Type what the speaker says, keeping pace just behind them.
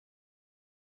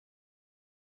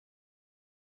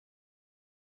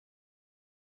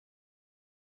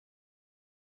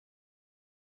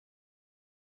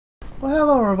Well,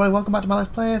 hello everybody, welcome back to my Let's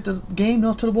Play of the game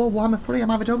North to the War, Warhammer 3. I'm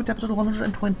IVATOPIA, episode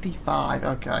 125.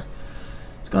 Okay.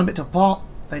 It's gone a bit to pot.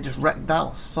 They just wrecked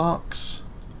that, sucks.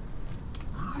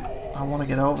 I want to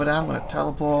get over there, I'm going to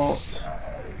teleport.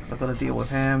 I've got to deal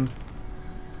with him.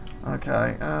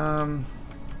 Okay, what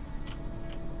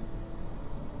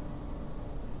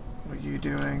are you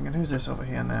doing? And who's this over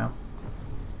here now?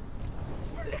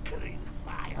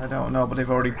 I don't know, but they've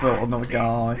already built another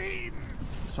guy.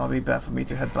 So it'll be better for me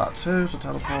to head back too, so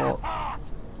teleport. Okay.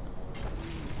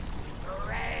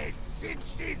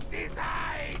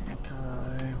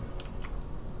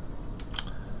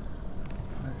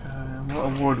 Okay, I'm a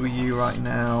little worried with you right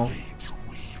now.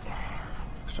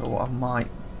 So what I might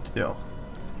do,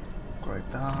 grab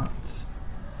that.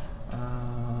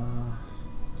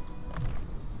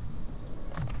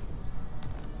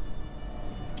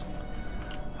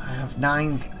 I have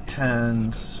 9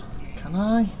 turns. Can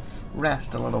I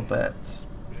rest a little bit?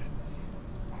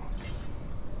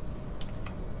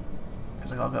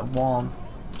 Because I gotta get 1,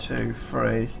 2,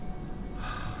 3,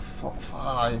 4,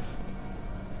 5.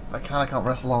 I can't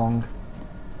rest long.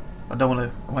 I don't want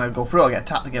to. When I go through, I get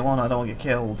attacked again. I don't want to get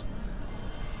killed.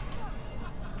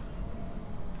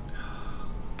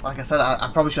 Like I said, I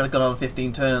probably should have got on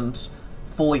 15 turns,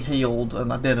 fully healed,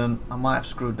 and I didn't. I might have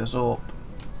screwed this up.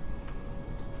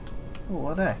 Oh,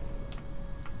 what are they?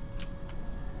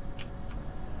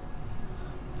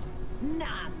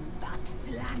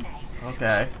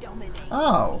 Okay.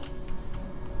 Oh.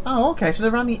 Oh, okay, so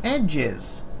they're around the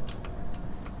edges.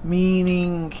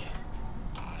 Meaning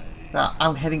that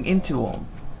I'm heading into them.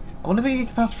 I wonder if you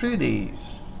can pass through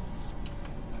these.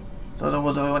 So in other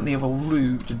words, if I went the other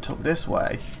route and took this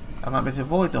way, I might be able to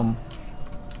avoid them.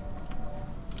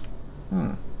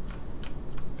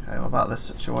 Okay, what about this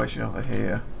situation over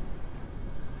here?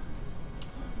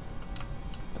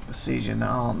 They're besieging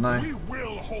now, aren't they? We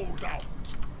will hold out.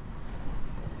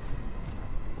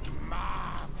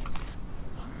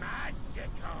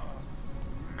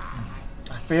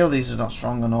 I feel these are not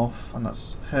strong enough, and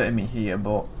that's hurting me here,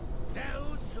 but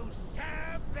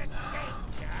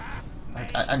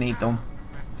I need them.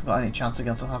 I've got any chance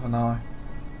against them, haven't I?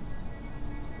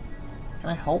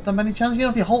 Can I halt them any chance? You know,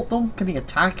 if you halt them, can they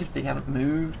attack if they haven't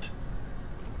moved?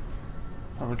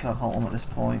 Probably can't halt them at this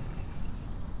point.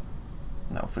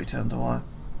 No, 3 turns away.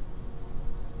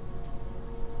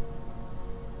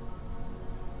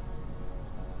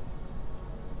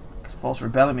 Force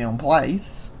rebelling me on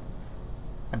place.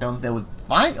 I don't think they would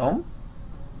fight them.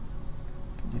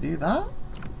 Can you do that?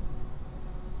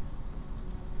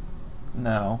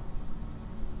 No.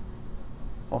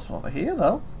 Force them over here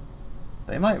though.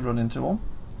 They might run into them.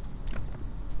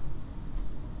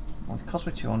 Well, it cost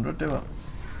me 200, do it.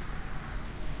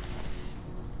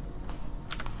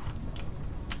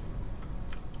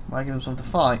 Might give them something to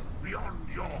fight. Beyond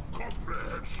your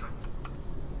comprehension.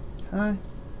 Okay.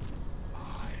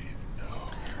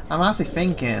 I'm actually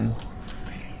thinking,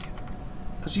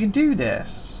 because you can do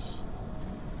this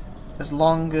as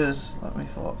long as, let me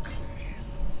look.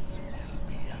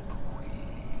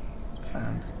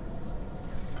 Fans.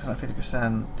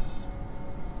 50%.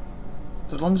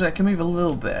 So as long as I can move a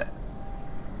little bit.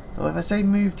 So if I say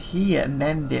moved here and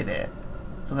then did it,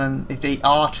 so then if they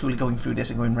are truly going through this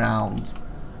and going round,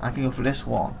 I can go through this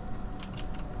one.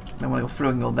 Then when I go through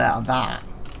and go there and that.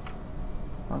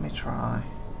 Let me try.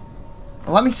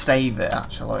 Well, let me save it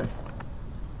actually.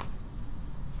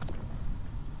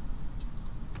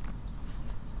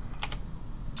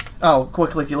 Oh,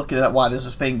 quickly, if you look at that, why there's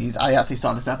a thing, I actually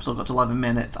started this episode, got to 11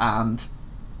 minutes, and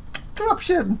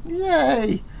corruption,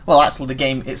 yay! Well, actually, the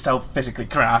game itself physically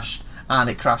crashed, and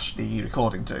it crashed the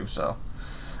recording too, so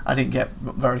I didn't get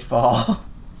very far.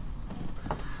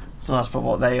 So that's probably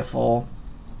what they are for.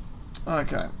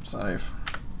 Okay, save.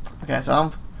 Okay, so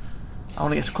I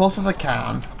want to get as close as I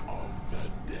can,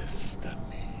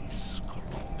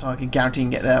 so I can guarantee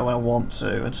and get there when I want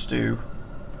to, and stew.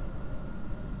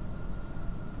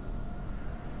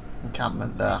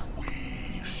 Encampment there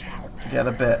to get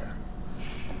a bit.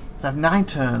 So I have 9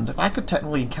 turns. If I could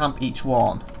technically encamp each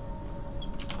one,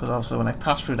 because obviously when I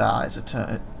pass through that, it's a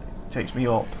turn, it takes me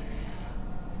up.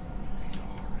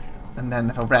 And then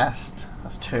if I rest,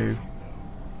 that's 2,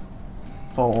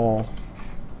 4,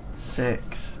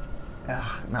 6.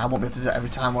 Ugh, nah, I won't be able to do it every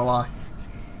time, will I?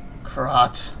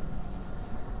 Crud.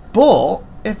 But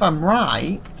if I'm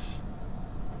right,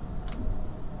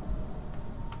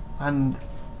 and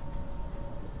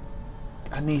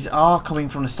these are coming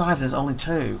from the sides, there's only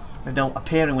 2. They don't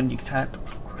appear when you pass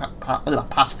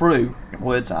through. Get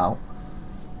words out.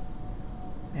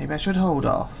 Maybe I should hold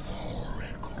off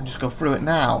and just go through it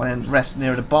now and then rest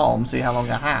near the bottom, see how long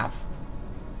I have.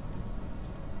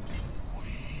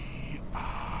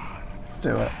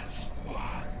 Do it.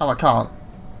 Oh, I can't.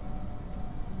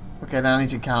 Okay, then I need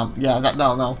to camp. Yeah, that,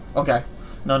 no. Okay.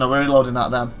 No, we're reloading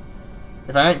that then.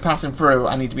 If I ain't passing through,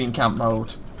 I need to be in camp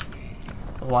mode.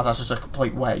 Otherwise, that's just a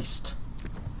complete waste.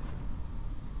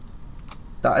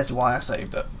 That is why I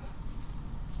saved it.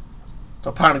 So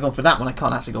apparently going for that one, I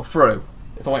can't actually go through.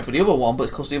 If I went for the other one, but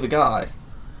it's close to the other guy.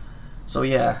 So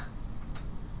yeah.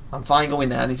 I'm fine going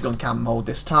there. I need to go in camp mode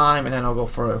this time, and then I'll go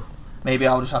through. Maybe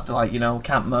I'll just have to, like, you know,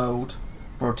 camp mode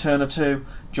for a turn or two.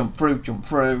 Jump through.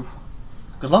 Because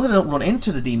as long as I don't run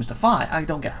into the demons to fight, I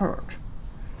don't get hurt.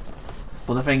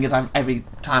 But the thing is, every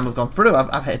time I've gone through,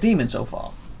 I've hit a demon so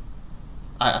far.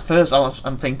 At first,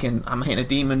 I'm thinking I'm hitting a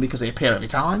demon because they appear every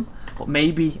time. But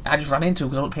maybe I just ran into them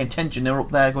because I wasn't paying attention. They were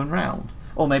up there going round.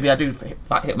 Or maybe I do hit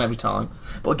them every time.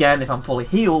 But again, if I'm fully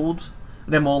healed,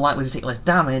 they're more likely to take less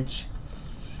damage.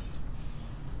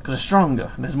 Because they're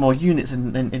stronger. And there's more units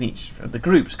in each of the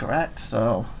groups, correct?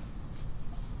 So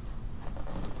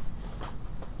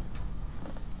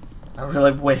I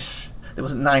really wish there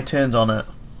wasn't 9 turns on it.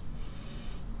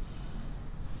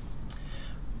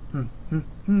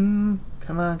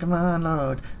 Come on,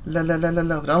 Lord. La.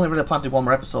 But I only really planned to do one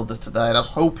more episode this today, and I was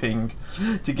hoping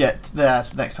to get there,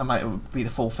 so next time it would be the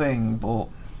full thing, but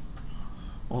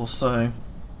we'll see.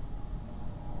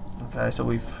 Okay, so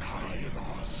we've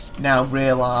now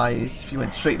realised if you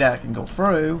went straight there, I can go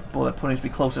through, but the point is to be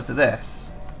closer to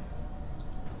this.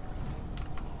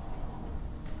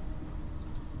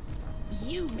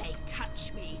 You may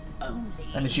touch me only.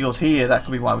 And if she goes here, that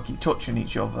could be why we keep touching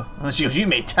each other. And she goes, you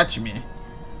may touch me.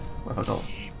 Where if I go?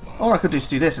 Or I could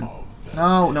just do this and...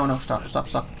 No,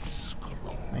 stop.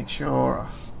 Make sure.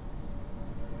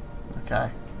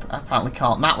 Okay. I apparently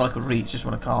can't. That one I could reach, this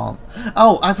one I can't.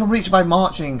 Oh, I can reach by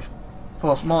marching.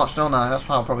 Force march, don't I? That's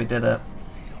how I probably did it.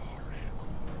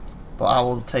 But I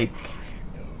will take...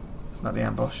 Not the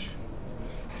ambush.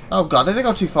 Oh god, did I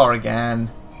go too far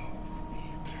again?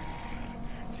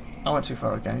 I went too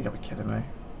far again, you gotta be kidding me.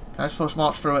 Can I just force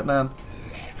march through it then?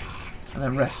 And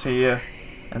then rest here.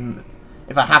 And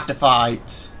if I have to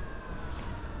fight,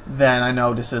 then I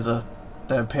know this is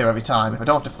they appear every time. If I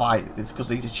don't have to fight, it's because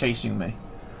these are chasing me.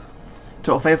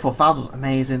 Total favour 4,000 was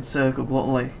amazing. Circle,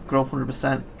 gluttony, growth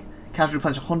 100%. Casual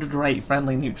replenish 100 rate,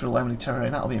 friendly, neutral, enemy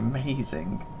terrain. That'll be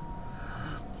amazing.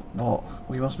 But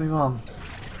we must move on.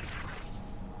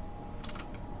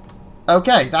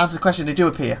 Okay, that answers the question. They do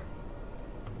appear.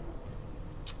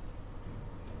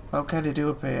 Okay, they do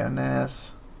appear, and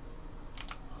there's...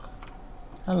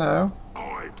 Hello.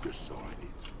 I've decided.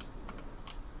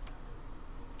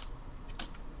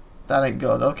 That ain't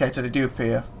good. Okay, so they do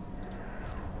appear.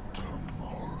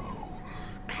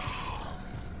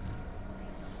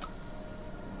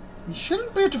 He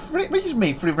shouldn't be able to reach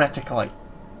me, theoretically.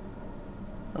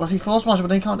 Unless he force marches, but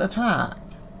then he can't attack.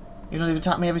 You know, they've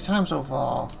attacked me every time so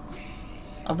far.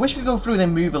 I wish we could go through and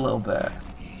then move a little bit.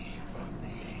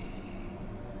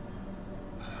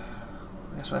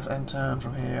 I guess we have to end turn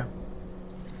from here.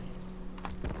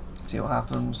 See what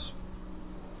happens.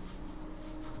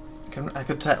 I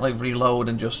could technically reload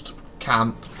and just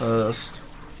camp first.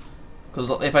 Because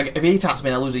if he attacks me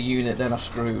and I lose a unit, then I'm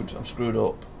screwed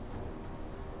up.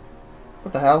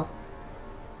 What the hell?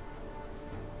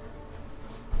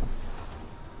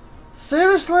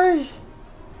 Seriously?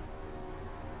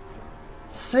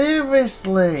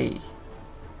 Seriously?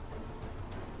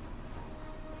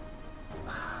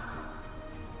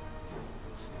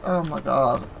 Oh my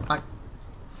god.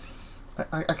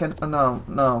 I can...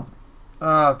 No.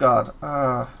 Oh god.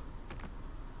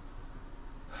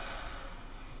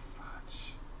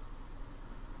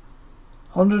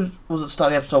 100 was at the start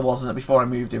of the episode, wasn't it? Before I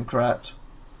moved him, correct?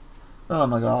 Oh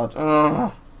my god.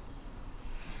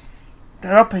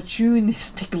 They're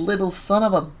opportunistic little son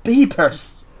of a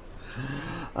beepers.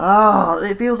 Oh,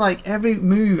 it feels like every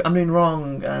move I'm doing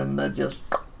wrong, and they're just...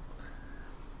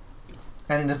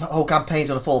 And the whole campaign's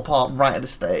gonna fall apart right at the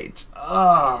stage.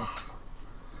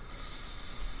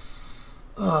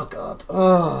 Oh god.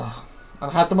 Oh.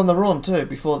 And I had them on the run too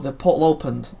before the portal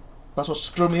opened. That's what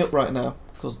screwed me up right now.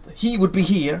 Because he would be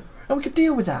here and we could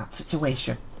deal with that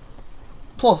situation.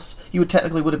 Plus, he would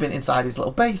have been inside his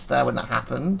little base there when that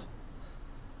happened.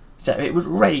 So it was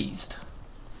raised.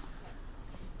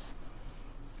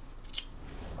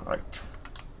 Right.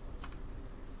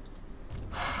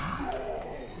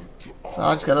 So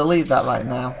I just gotta leave that right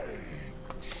now.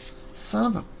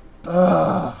 Son of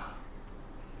a...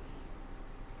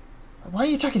 Why are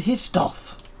you attacking his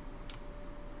stuff?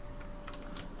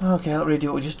 Okay, let's redo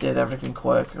what we just did. Everything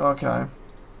quick. Okay.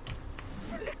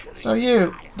 So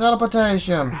you,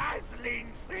 teleportation.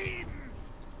 Dazzling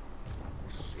fiends.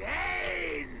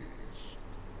 Change.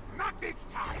 Not this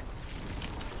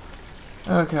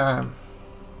Okay.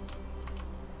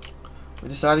 We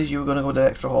decided you were going to go with the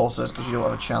extra horses because you don't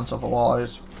have a chance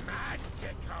otherwise.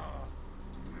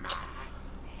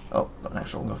 Oh, got an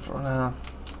extra one for now.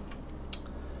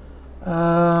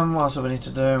 What else do we need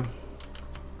to do?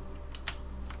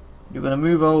 You're going to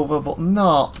move over, but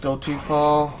not go too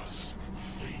far.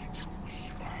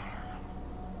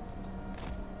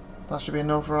 That should be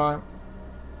enough, right?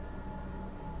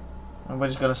 And we're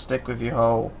just going to stick with your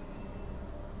whole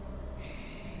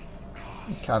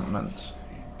encampment.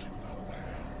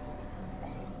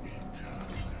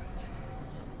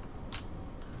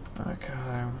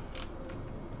 Okay.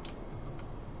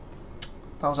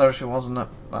 That was everything, wasn't it?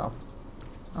 Well.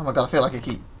 Oh my god, I feel like I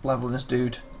keep leveling this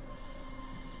dude.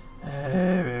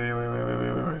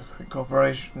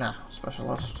 Corporation. Nah,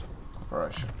 specialist.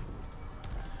 Corporation.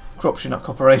 Corruption, not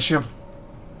corporation.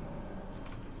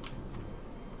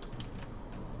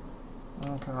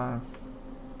 Okay.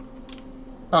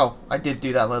 Oh, I did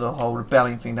do that little whole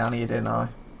rebellion thing down here, didn't I? I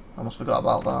almost forgot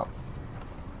about that.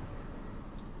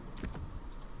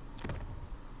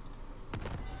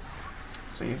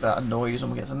 See if that annoys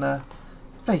someone gets in their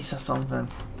face or something.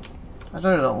 I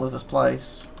don't lose this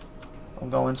place.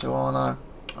 I'm going to, aren't I?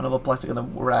 Another place I'm gonna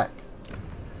wreck.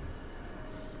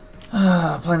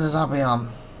 Plains of Zabian.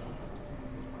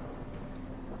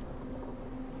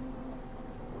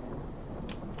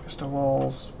 Crystal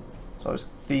walls. So it's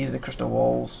these are the crystal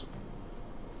walls.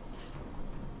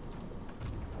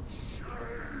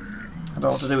 I don't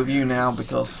know what to do with you now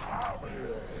because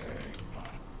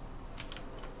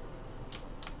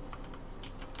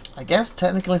I guess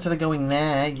technically instead of going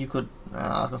there, you could.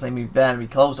 I was gonna say move there and be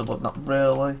closer, but not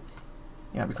really.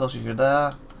 You might be closer if you're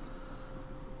there.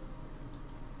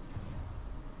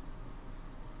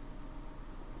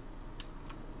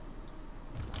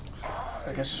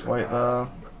 I guess just wait there.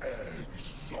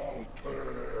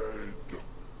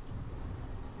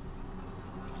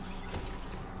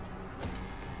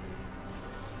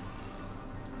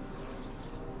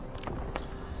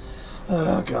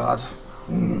 Oh god.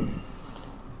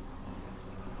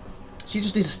 She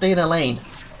just needs to stay in her lane.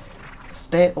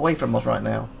 Stay away from us right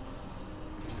now.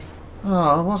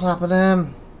 Oh, what's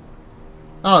happening?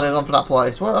 Oh, they're gone for that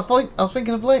place. Where I was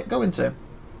thinking of going to.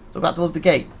 So back towards the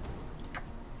gate.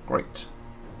 Great.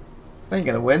 They ain't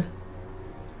gonna win.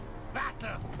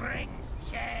 Battle brings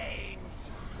change.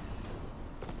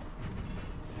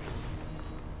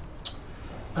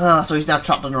 So he's now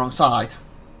trapped on the wrong side.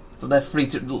 So they're free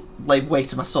to lay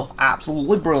waste to my stuff.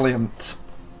 Absolutely brilliant.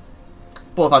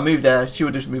 But if I moved there, she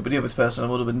would just move with the other person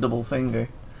and would have been double finger.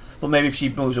 But maybe if she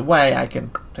moves away, I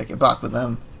can take it back with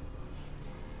them.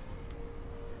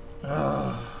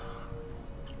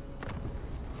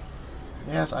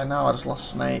 Yes, I know, I just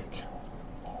lost Snake.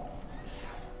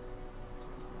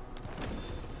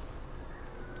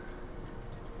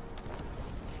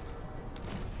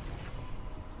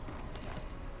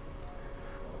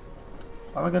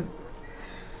 Am I good?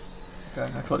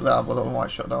 Okay, I clicked that, but I don't know why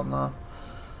it shut down there.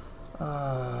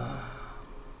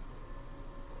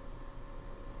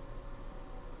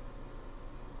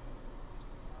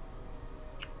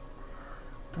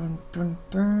 Dun, dun,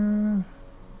 dun.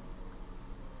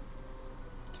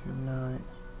 Tonight.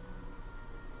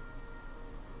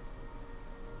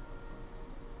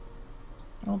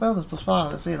 Oh, Belder's +5. I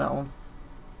didn't see that one.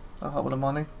 That'll help with the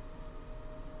money.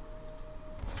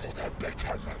 For the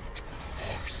betterment.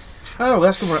 Oh,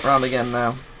 let's come around again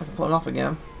now. I can put it off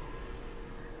again.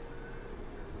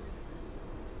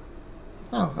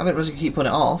 Oh, I didn't really keep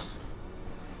putting it off.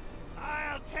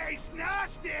 I'll taste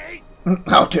nasty.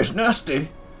 I'll taste nasty.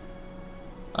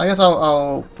 I guess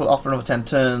I'll put it off for another 10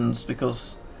 turns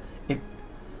because it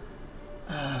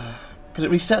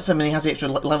resets him and he has the extra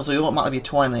level, so he won't might be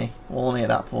 20 only at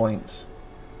that point.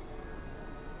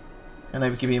 And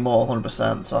maybe give me more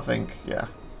 100%. So I think, yeah.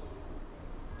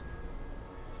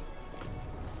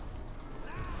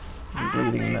 He's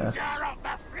leading this.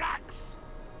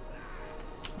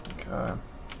 Okay.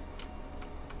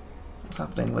 What's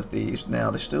happening with these now?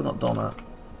 They've still not done it.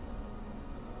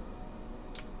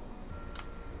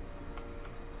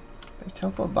 They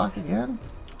teleport back again?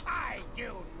 I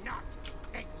do not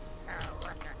think so.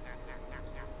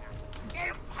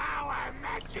 Empower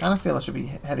magic. I kind of feel I should be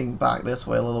heading back this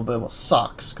way a little bit, what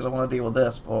sucks, because I want to deal with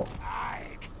this, but... I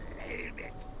claim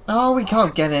it. Oh, we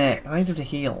can't get it. I need him to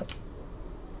heal.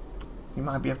 You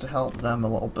might be able to help them a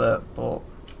little bit, but...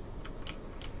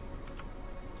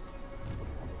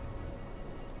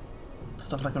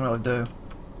 Stuff I can really do.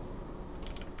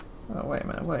 Oh, wait a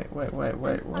minute, wait.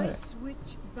 I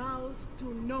switch bows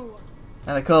to Noah.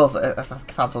 And of course, if I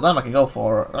cancel them, I can go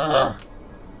for it. Ugh.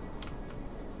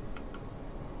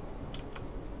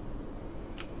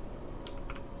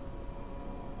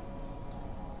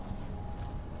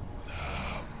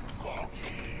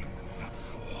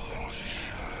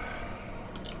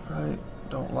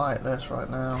 like this right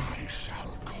now. I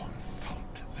shall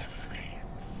consult the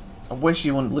fates. I wish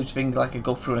you wouldn't lose finger like I could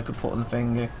go through and I could put on the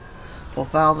finger.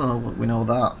 4,000, we know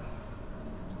that.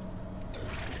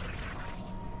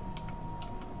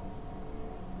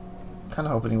 Kind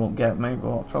of hoping he won't get me,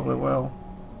 but probably will.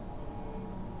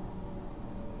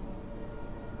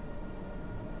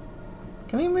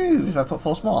 Can he move if I put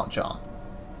Force March on?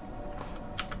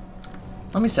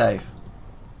 Let me save.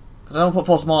 Because I don't put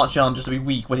Force March on just to be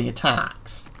weak when he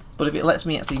attacks. But if it lets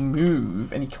me actually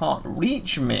move and he can't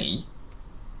reach me,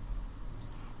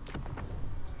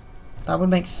 that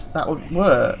would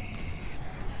work.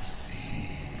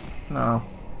 No.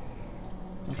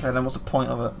 Okay, then what's the point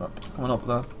of it coming up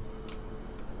there?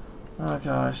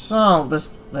 Okay, so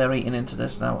they're eating into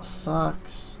this now. It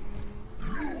sucks.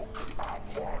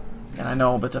 And I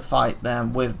know better to fight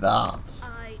them with that.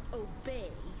 I obey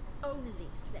only,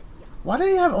 SEGA. Why do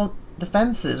you have all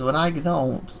defenses when I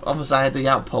don't? Obviously I had the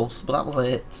outpost, but that was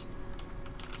it.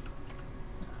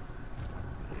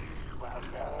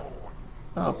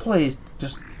 Oh, please,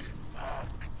 just...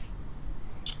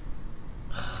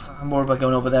 I'm worried about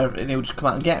going over there and he'll just come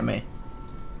out and get me.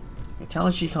 You tell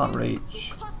her she can't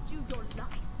reach.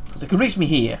 Because they could reach me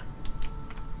here.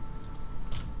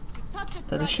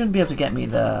 Then they shouldn't be able to get me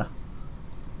there.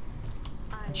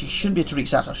 And she shouldn't be able to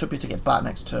reach that, so I should be able to get back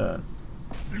next turn.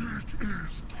 It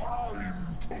is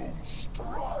time to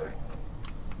strike.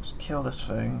 Just kill this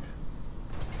thing.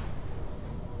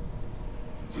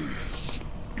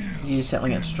 He's technically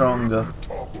getting stronger.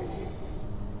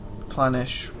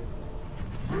 Replenish.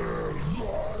 Their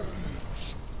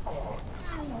lives are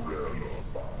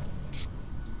irrelevant.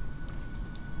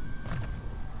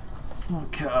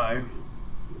 Okay.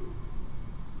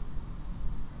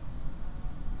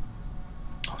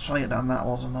 I was trying to get down that,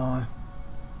 wasn't I?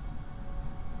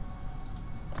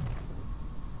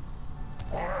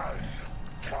 I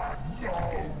can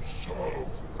now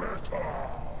serve better.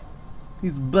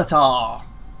 He's better.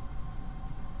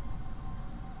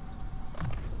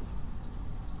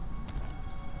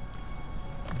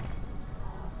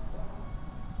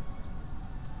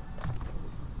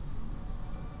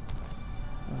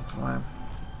 Okay.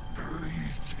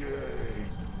 Greetings.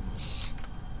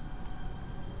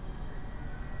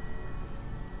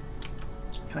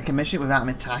 Can I commission it without him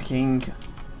attacking?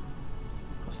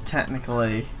 Because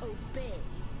technically, Obey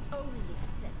only,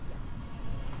 SEGA.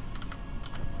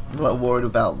 I'm a little worried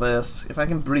about this. If I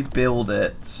can rebuild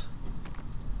it,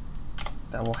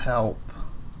 that will help.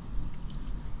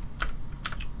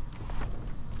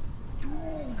 Do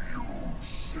you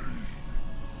see?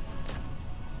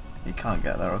 You can't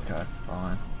get there, okay,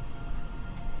 fine.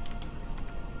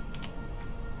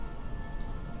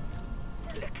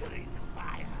 Flickering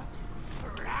fire,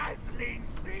 frazzling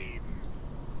flames.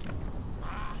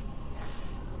 Master.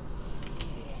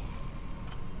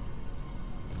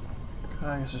 Okay,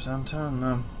 I guess it's end turn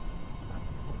then.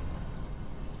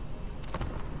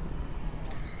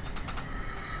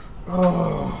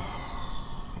 Oh.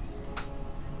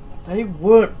 They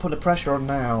weren't putting pressure on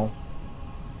now.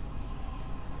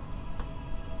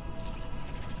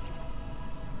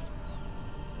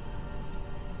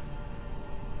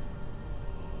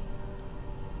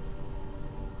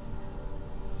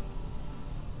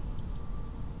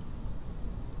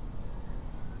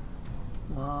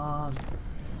 Come on.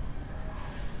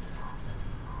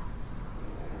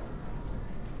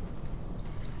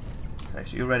 Okay,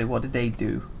 so you're ready. What did they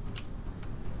do?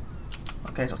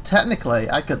 Okay, so technically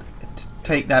I could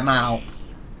take them out,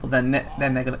 but then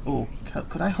they're gonna. Oh,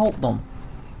 could I halt them?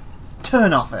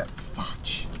 Turn off it.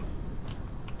 Fudge.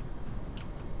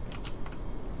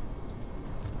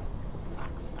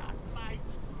 Laksa might.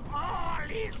 All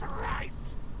is right.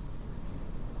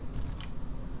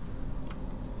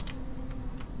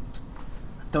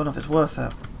 I don't know if it's worth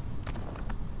it.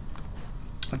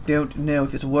 I don't know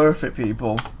if it's worth it,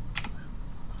 people.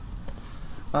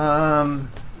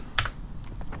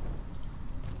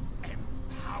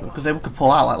 Because they could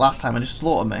pull out like last time and just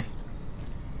slaughter me.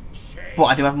 But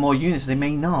I do have more units, so they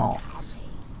may not.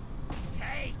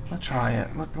 Let's try it.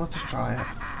 Let's just try it.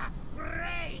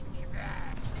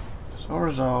 So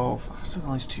resolve. I still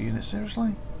got these 2 units,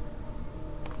 seriously?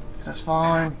 Because that's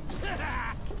fine.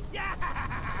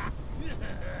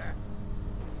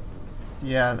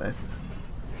 Yeah,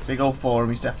 if they go for him,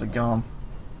 he's definitely gone.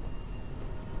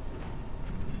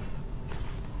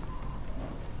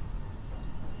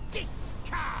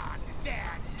 Discard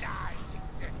their lives.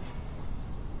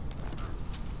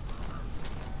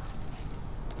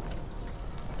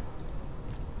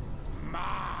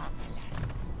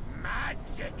 Marvelous,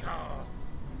 magical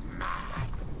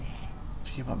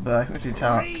madness. Keep my back. What's he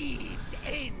tell? Breathed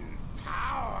in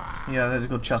power. Yeah, there's a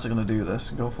good chance they're going to do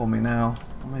this and go for me now.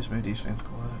 Let me just move these things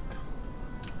quick.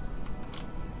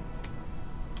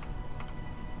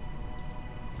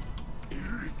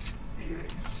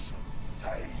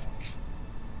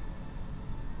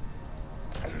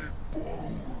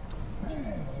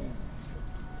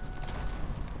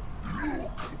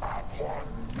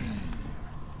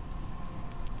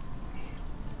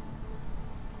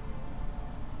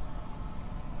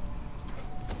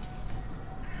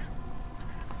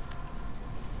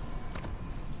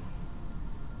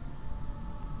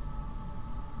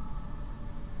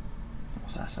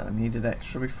 I said I needed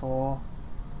extra before.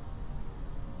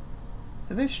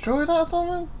 Did they destroy that or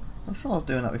something? I'm sure I was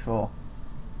doing that before.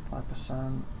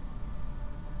 5%.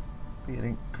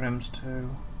 Beating Grimm's 2.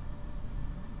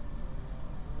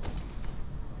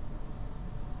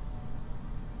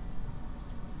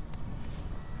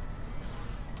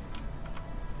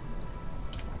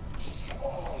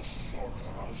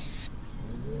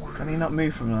 Can he not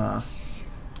move from there?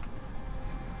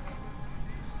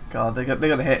 God, they're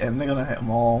gonna hit him. They're gonna hit them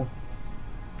all.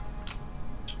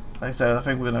 Like I said, I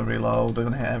think we're gonna reload. They're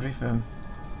gonna hit everything.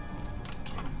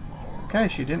 Okay,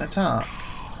 she didn't attack.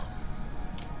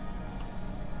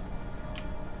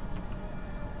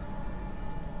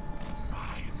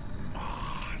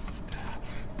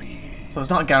 So it's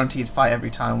not a guaranteed fight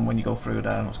every time when you go through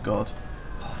there. That's good.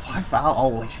 Oh, 5,000.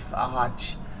 Holy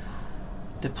fudge.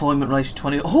 Deployment ratio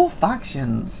 20. Oh,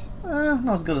 factions.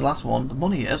 Not as good as last one. The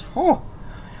money is. Oh.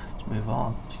 Move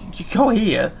on. You go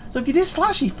here. So if you did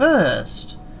Slashy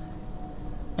first,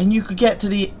 and you could get to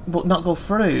the, but not go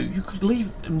through, you could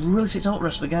leave and really sit out the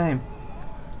rest of the game.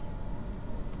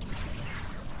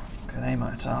 Okay, they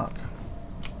might attack.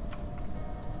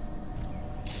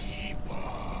 Keeper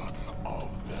of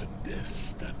the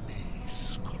Destiny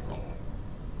Scroll.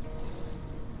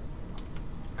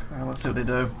 Okay, let's see what they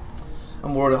do.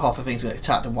 I'm worried that half the things get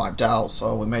attacked and wiped out,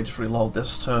 so we may just reload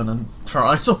this turn and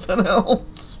try something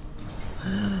else.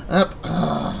 Yep.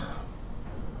 Yeah.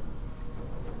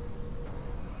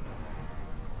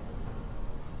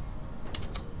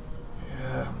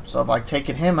 So by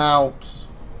taking him out,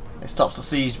 it stops the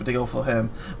siege, but they go for him.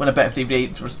 When I bet if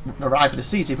they'd arrived for the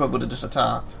siege, they probably would have just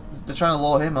attacked. They're trying to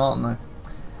lure him, aren't they?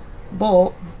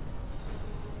 But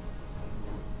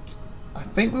I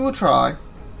think we will try,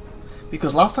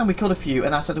 because last time we killed a few,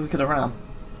 and I said we could have ran.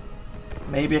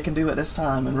 Maybe I can do it this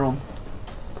time and run.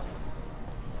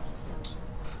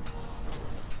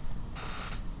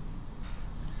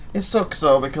 It sucks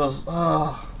though because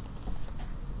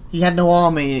he had no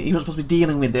army. He was supposed to be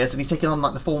dealing with this, and he's taking on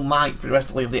like the full might for the rest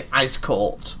of the Ice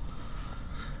Court.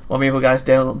 While the other guys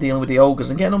dealing with the ogres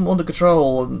and getting them under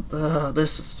control. And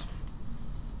this,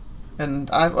 and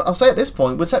I'll say at this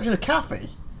point, with the exception of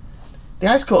Kathy, the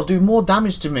Ice Courts do more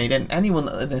damage to me than anyone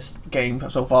in this game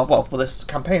so far. Well, for this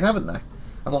campaign, haven't they?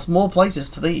 I've lost more places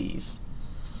to these,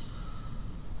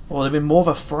 or they've been more of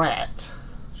a threat.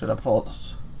 Should I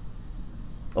put?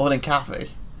 Other than Kathy.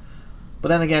 But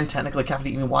then again, technically Kathy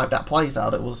didn't even wipe that place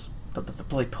out. It was the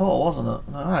bloody poor, wasn't it?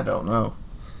 No, I don't know.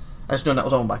 I just know that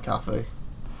was owned by Kathy.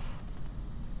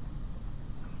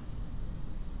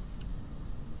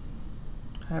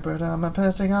 Hybrid armor,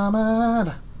 piercing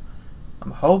armored.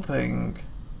 I'm hoping.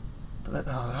 But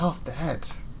they're half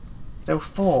dead. They were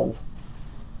full.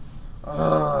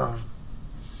 Ugh.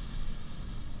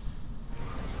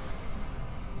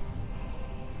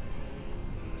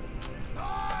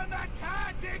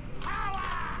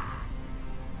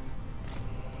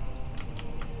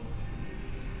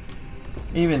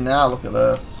 Even now, look at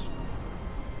this.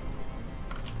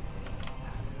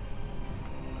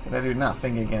 They're doing that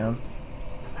thing again.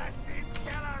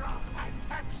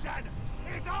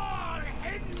 It all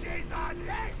hinges on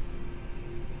this.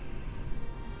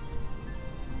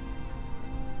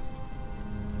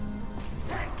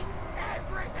 Take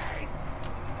everything.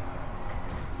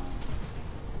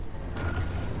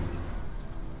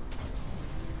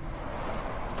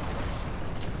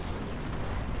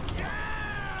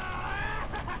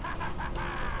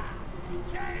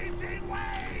 Changing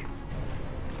ways.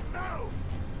 Move.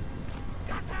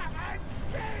 Scatter and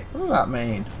spin. What does that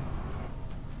mean?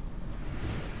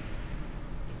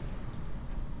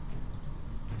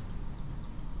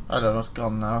 I don't know, it's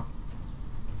gone now.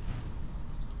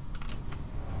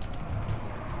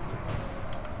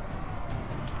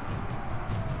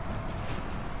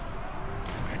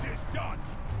 It is done.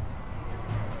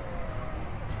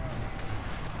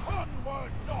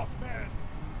 Onward, Northmen.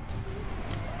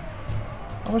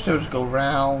 I wish they would just go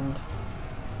round.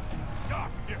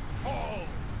 Darkness calls.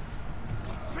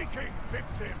 Seeking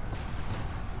victim.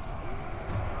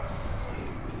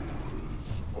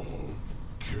 Souls of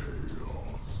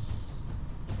chaos.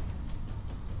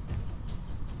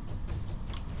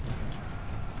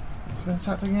 He's been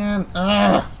attacked again.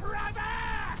 Ugh.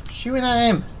 Shooting at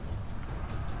him.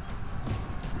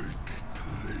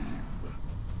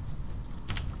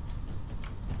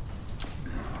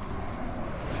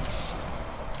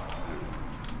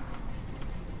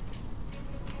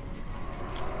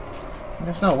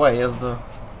 There's no way, is there?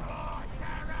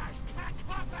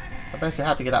 I basically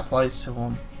had to get that place to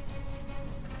him.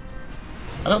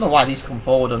 I don't know why these come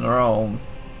forward on their own.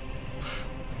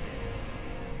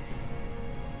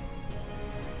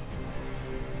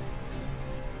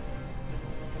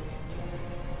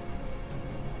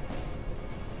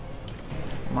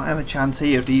 Might have a chance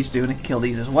here if these do and kill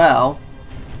these as well.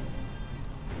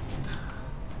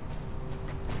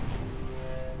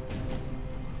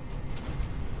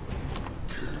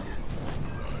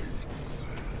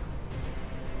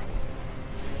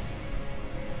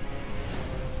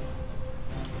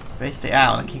 If they stay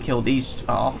out, I can kill these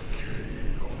off.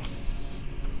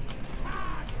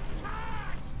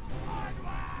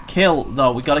 Kill,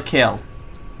 though, we gotta kill.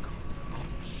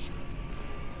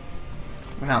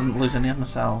 Without losing any of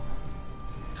myself.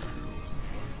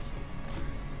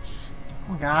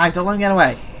 Come on, guys, don't let him get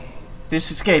away. Just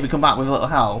escape and come back with a little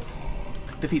health.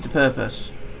 Defeats the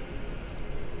purpose.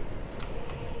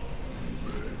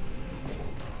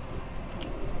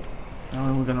 And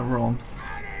then we're gonna run.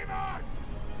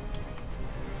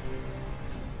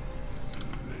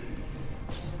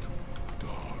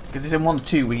 Because it's in 1 or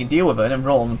 2, we can deal with it and then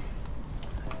run.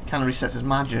 Kind of resets his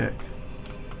magic.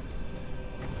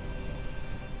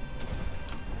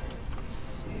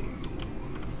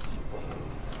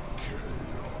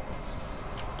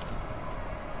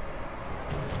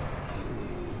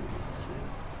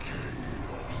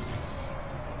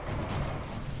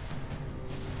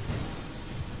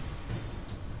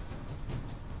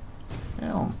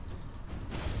 Yeah.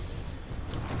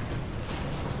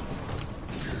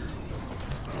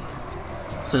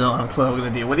 So I don't have a clue how we're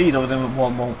going to deal with these, or then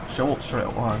one won't show up straight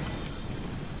away.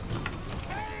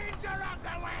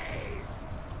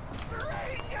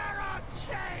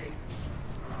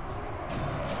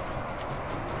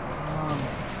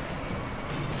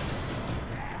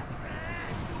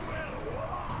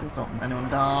 Please don't let anyone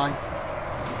die.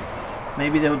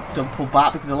 Maybe they'll pull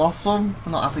back because they lost some,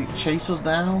 and not actually chase us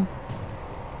down.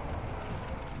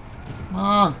 Come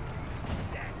on.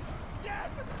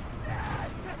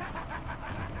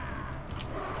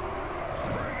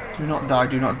 Do not die,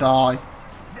 do not die.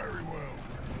 Very well.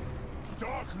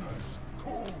 Darkness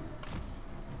calls.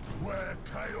 Where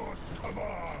chaos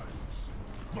commands.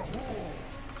 The horde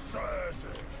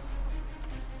surges.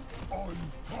 On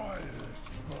tireless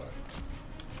march.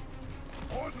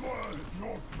 Onward,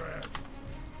 Northmen.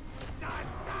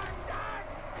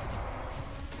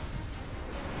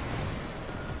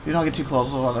 Do not get too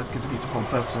close, otherwise I could defeat the whole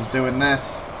purpose of doing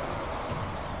this.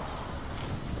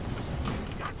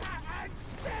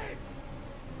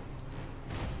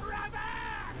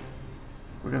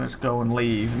 We're gonna just go and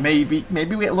leave. Maybe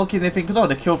we get lucky and they think, oh,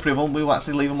 they killed 3 of them, we'll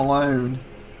actually leave them alone.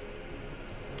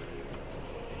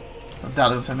 I doubt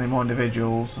they'll send any more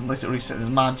individuals, unless it resets his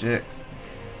magic.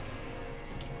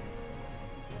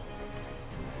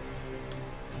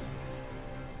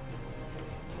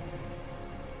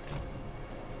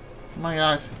 Come on,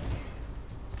 guys.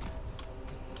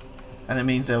 And it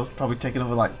means they'll probably take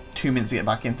another like 2 minutes to get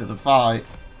back into the fight.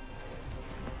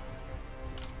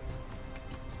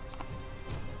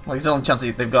 Like, it's the only chance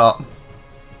they've got.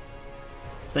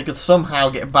 They could somehow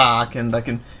get back and they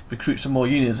can recruit some more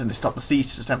units and they stop the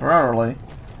siege just temporarily.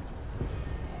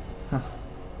 Huh.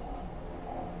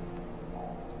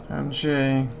 And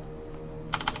she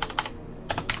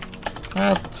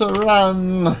had to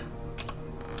run.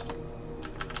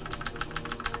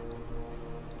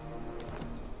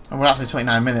 And we're actually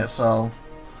 29 minutes, so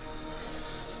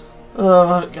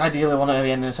ideally I want to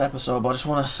end this episode, but I just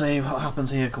want to see what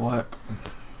happens here quick.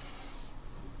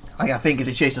 Like, I think if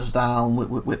they chase us down,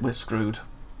 we're screwed.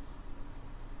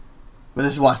 But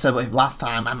this is what I said last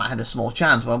time. I might have a small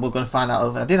chance, but we're going to find out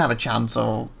if I did have a chance,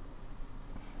 or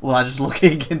was I just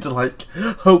looking into, like,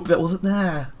 hope that wasn't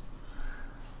there?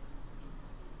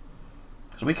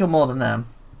 So we killed more than them.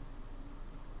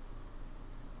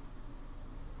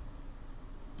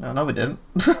 No, we didn't.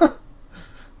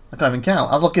 I can't even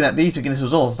count. I was looking at these thinking this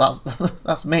was us.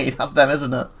 That's me. That's them,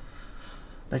 isn't it?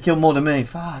 They killed more than me.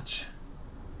 Fudge.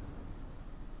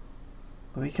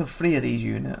 But we killed 3 of these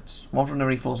units. 1 from the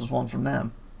reinforcements, 1 from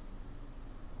them.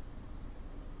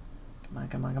 Come on,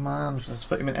 come on, come on. It's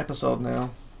a 30-minute episode now.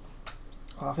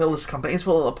 Oh, I feel this campaign's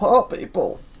falling apart,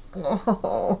 people.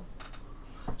 Oh,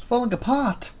 it's falling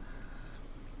apart.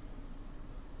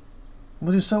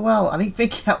 We're doing so well. I didn't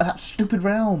think out of that stupid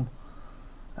realm.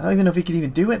 I don't even know if he can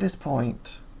even do it at this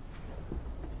point.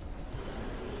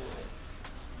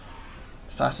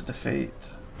 Decisive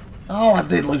defeat. Oh, I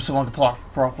did lose someone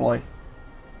properly.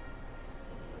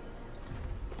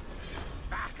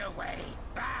 Back away,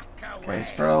 back away. Okay,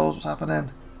 it's froze. What's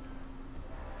happening?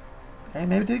 Okay,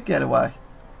 maybe they did get away.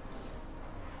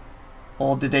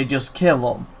 Or did they just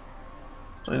kill them?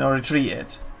 So they not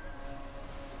retreated?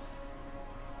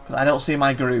 Because I don't see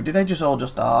my group. Did they just all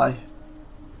just die?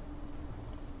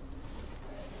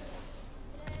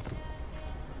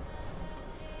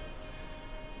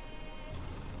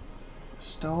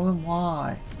 Stolen?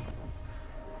 Why?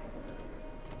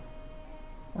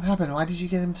 What happened? Why did you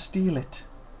get him to steal it?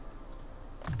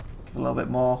 Give a little bit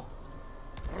more.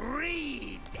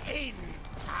 Breathed in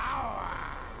power.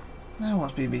 Now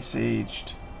what's being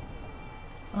besieged?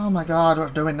 Oh my god, we're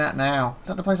doing that now. Is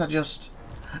that the place I just...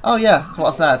 Oh yeah, that's what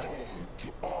I said.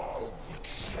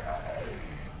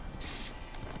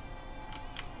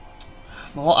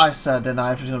 So what I said, didn't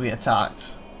I, if it's going to be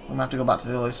attacked? I'm going to have to go back to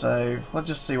the early save. Let's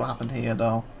just see what happened here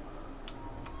though.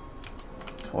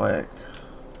 Quick.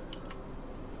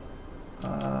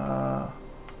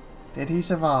 Did he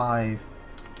survive?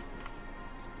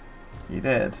 He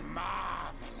did.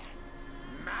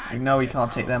 We know he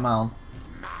can't take them on.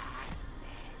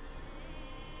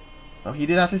 So he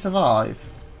did actually survive.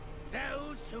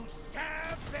 Those who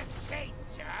serve the Tzeentch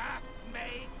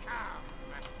may come.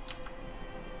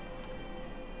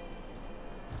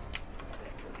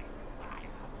 Flickering fire,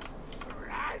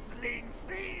 razzling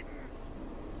fiends.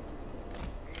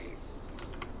 This is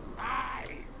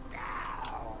mine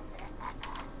now.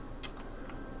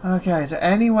 Okay, is there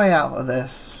any way out of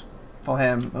this for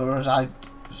him, or has I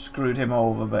screwed him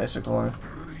over basically?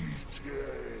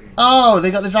 Oh,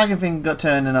 they got the dragon thing got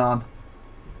turning on.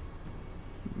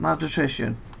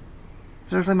 Malnutrition.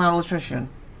 Seriously, malnutrition?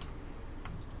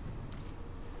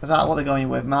 Is that what they're going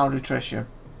with? Malnutrition.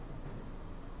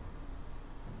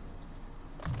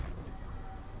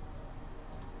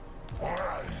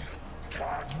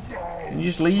 Can you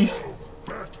just leave?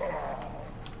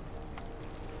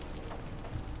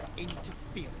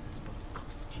 Interference will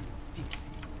cost you dearly.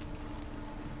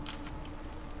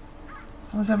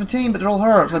 Only 17, but they're all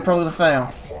hurt, so they're probably gonna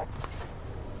fail.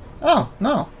 Oh,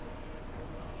 no.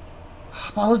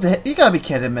 You gotta be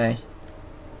kidding me.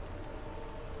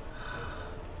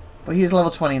 But he's level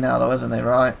 20 now though, isn't he,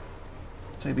 right?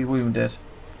 So he'd be wounded.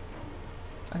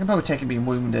 I can probably take him being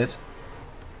wounded.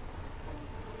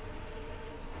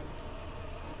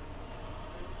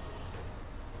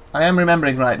 I am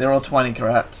remembering right, they're all 20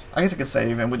 correct. I guess I could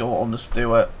save him, we don't all just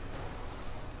do it.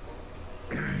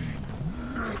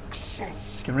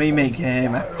 Can remake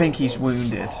him, I think he's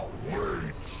wounded.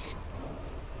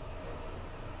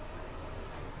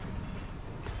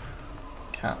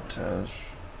 Captors.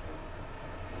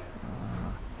 I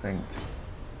think.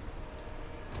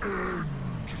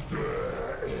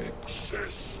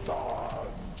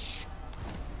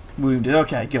 Wounded,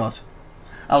 okay, good.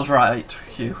 I was right,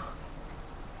 Hugh.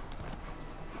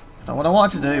 Not what I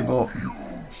wanted to do, but...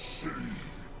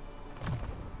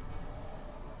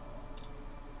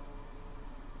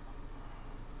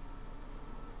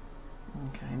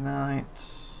 Okay,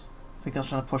 knights. I think I was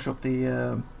trying to push up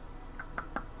the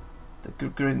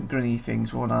grinny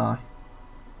things, won't I?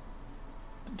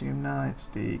 The Doom Knights,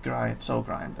 the Soul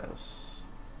Grinders.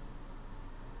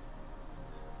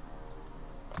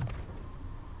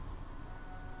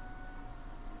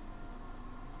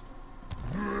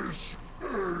 This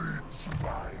aids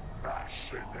my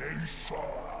machinations.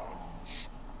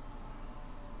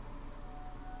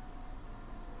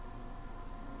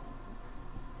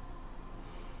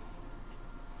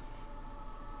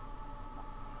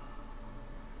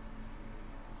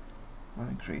 We're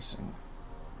increasing.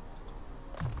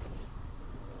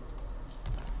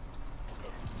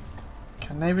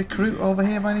 Can they recruit over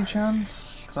here by any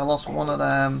chance? Because I lost one of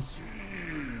them.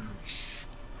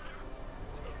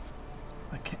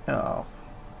 Oh.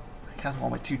 I can't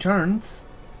hold my 2 turns.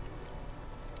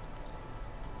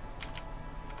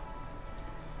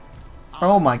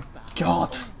 Oh my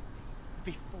god.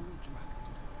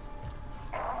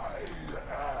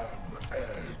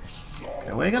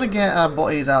 Okay, we're gonna get our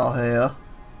bodies out of here.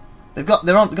 They've got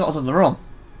us on the run.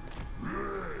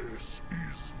 This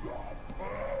is the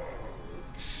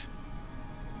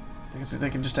purge. They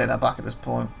can just take that back at this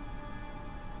point.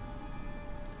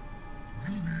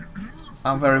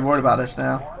 I'm very worried about this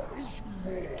now.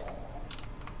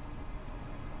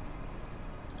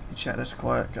 Check this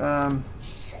quick. I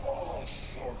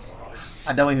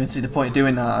don't even see the point of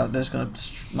doing that. They're just gonna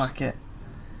smack it.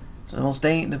 So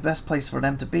the best place for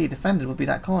them to be defended would be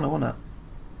that corner, wouldn't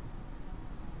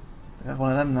it? They had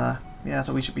one of them there. Yeah,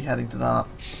 so we should be heading to that.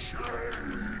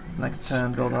 Next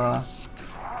turn, go there.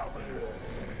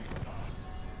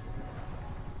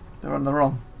 They're on the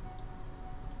run.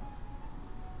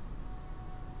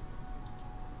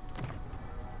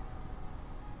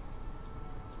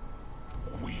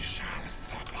 We shall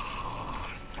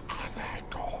surpass other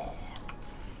gods.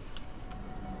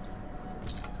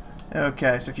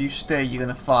 Okay, so if you stay, you're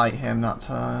gonna fight him that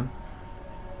turn.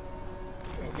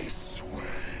 This way.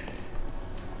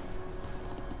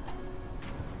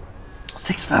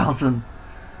 6,000!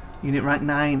 Unit rank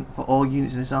 9 for all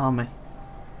units in this army.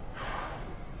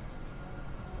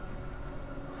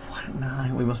 Rank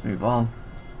 9, we must move on.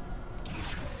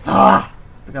 Ah!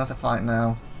 They're gonna have to fight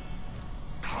now.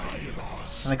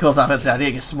 And of course, that's the idea,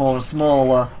 it gets smaller and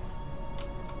smaller.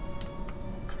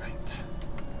 Great.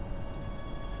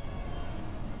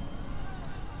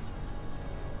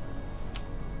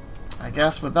 I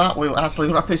guess with that, we'll actually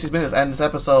run 56 minutes, end this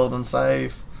episode and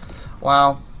save.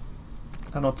 Wow.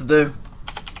 I don't know what to do.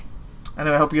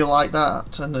 Anyway, I hope you liked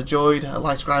that and enjoyed.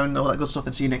 Like, subscribe, and all that good stuff,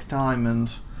 and see you next time.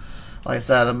 And like I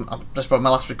said, I'm just about my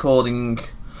last recording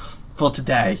for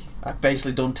today. I've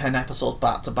basically done 10 episodes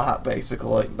back to back,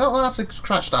 basically. No, that's a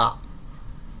scratch that.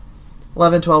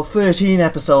 11, 12, 13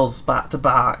 episodes back to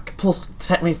back, plus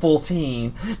technically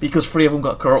 14 because 3 of them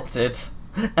got corrupted,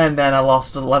 and then I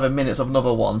lost 11 minutes of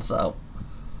another one. So,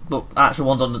 but actual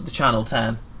ones on the channel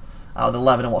 10 out of the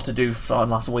 11 and what to do starting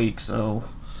last week. So,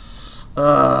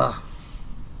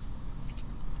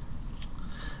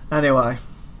 anyway,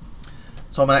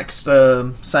 so my next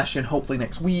session, hopefully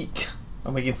next week,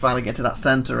 and we can finally get to that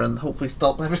centre and hopefully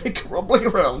stop everything crumbling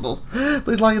around us.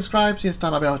 Please like and subscribe. See you next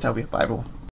time. I'll be IVATOPIA. Bye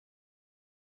everyone.